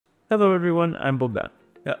Hello everyone, I'm Bogdan.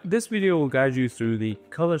 This video will guide you through the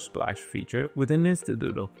ColorSplash feature within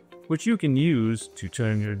InstaDoodle, which you can use to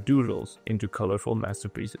turn your doodles into colorful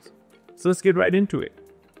masterpieces. So let's get right into it.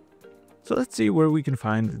 So let's see where we can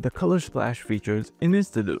find the ColorSplash features in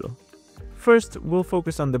InstaDoodle. First, we'll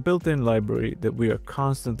focus on the built-in library that we are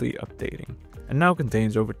constantly updating, and now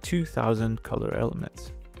contains over 2,000 color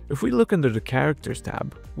elements. If we look under the Characters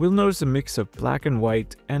tab, we'll notice a mix of black and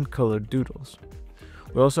white and colored doodles.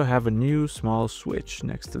 We also have a new small switch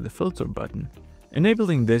next to the filter button.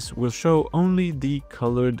 Enabling this will show only the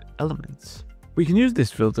colored elements. We can use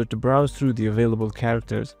this filter to browse through the available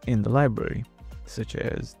characters in the library, such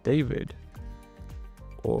as David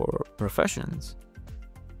or professions.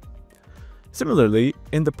 Similarly,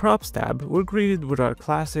 in the Props tab, we're greeted with our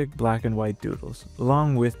classic black and white doodles,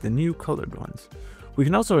 along with the new colored ones. We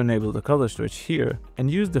can also enable the color switch here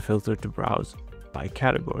and use the filter to browse by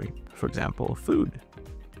category, for example, food.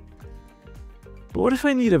 But what if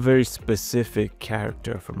I need a very specific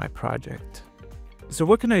character for my project? So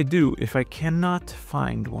what can I do if I cannot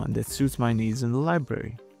find one that suits my needs in the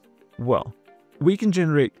library? Well, we can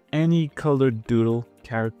generate any colored doodle,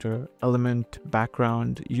 character, element,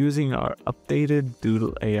 background using our updated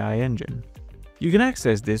Doodle AI engine. You can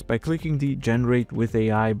access this by clicking the Generate with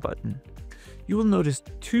AI button. You will notice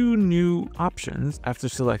two new options after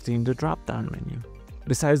selecting the drop-down menu.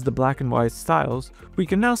 Besides the black and white styles, we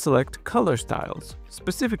can now select color styles,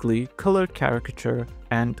 specifically color caricature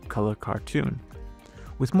and color cartoon,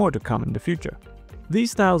 with more to come in the future. These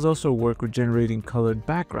styles also work with generating colored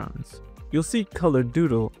backgrounds. You'll see colored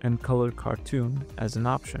doodle and color cartoon as an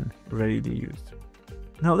option ready to use.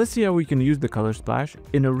 Now let's see how we can use the ColorSplash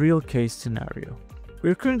in a real case scenario. We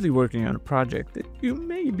are currently working on a project that you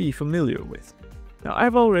may be familiar with. Now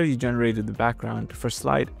I've already generated the background for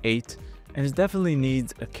slide 8 and it definitely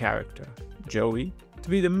needs a character, Joey, to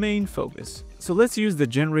be the main focus. So let's use the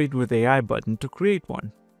Generate with AI button to create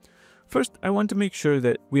one. First, I want to make sure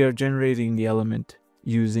that we are generating the element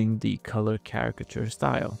using the color caricature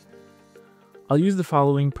style. I'll use the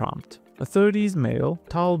following prompt. A 30s male,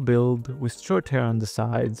 tall build with short hair on the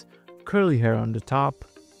sides, curly hair on the top,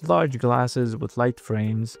 large glasses with light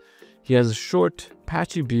frames. He has a short,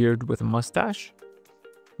 patchy beard with a mustache,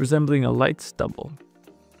 resembling a light stubble.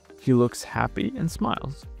 He looks happy and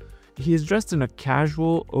smiles. He is dressed in a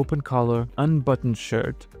casual, open-collar, unbuttoned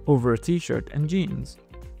shirt over a t-shirt and jeans.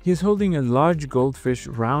 He is holding a large goldfish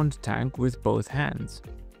round tank with both hands.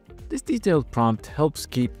 This detailed prompt helps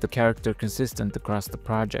keep the character consistent across the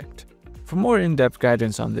project. For more in-depth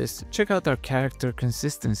guidance on this, check out our character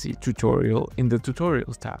consistency tutorial in the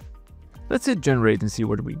Tutorials tab. Let's hit Generate and see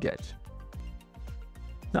what we get.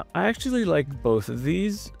 Now, I actually like both of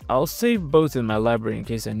these. I'll save both in my library in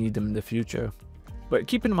case I need them in the future. But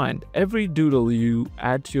keep in mind, every doodle you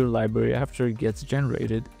add to your library after it gets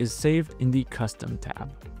generated is saved in the Custom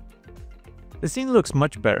tab. The scene looks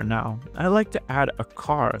much better now. I like to add a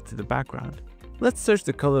car to the background. Let's search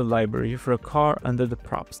the color library for a car under the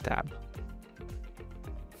Props tab.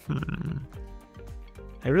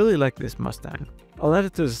 I really like this Mustang. I'll add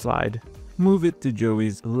it to the slide, move it to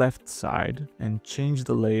Joey's left side, and change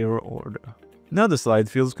the layer order. Now the slide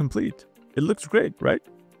feels complete. It looks great, right?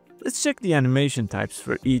 Let's check the animation types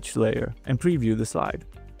for each layer and preview the slide.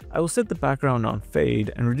 I will set the background on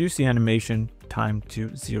fade and reduce the animation time to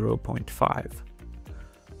 0.5.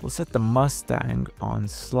 We'll set the Mustang on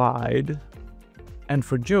slide. And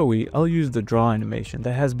for Joey, I'll use the draw animation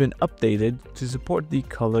that has been updated to support the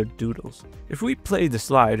colored doodles. If we play the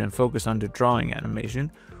slide and focus on the drawing animation,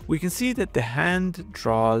 we can see that the hand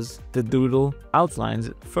draws the doodle outlines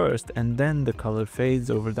first and then the color fades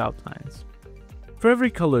over the outlines. For every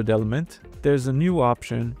colored element, there's a new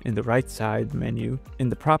option in the right side menu in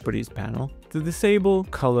the Properties panel to disable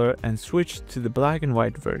color and switch to the black and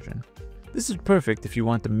white version. This is perfect if you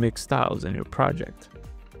want to mix styles in your project.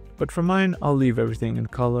 But for mine, I'll leave everything in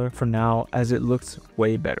color for now as it looks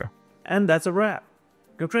way better. And that's a wrap.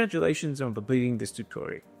 Congratulations on completing this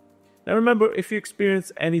tutorial. Now remember, if you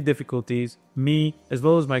experience any difficulties, me as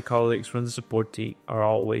well as my colleagues from the support team are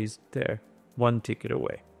always there, one ticket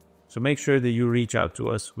away. So make sure that you reach out to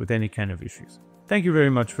us with any kind of issues. Thank you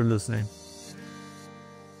very much for listening.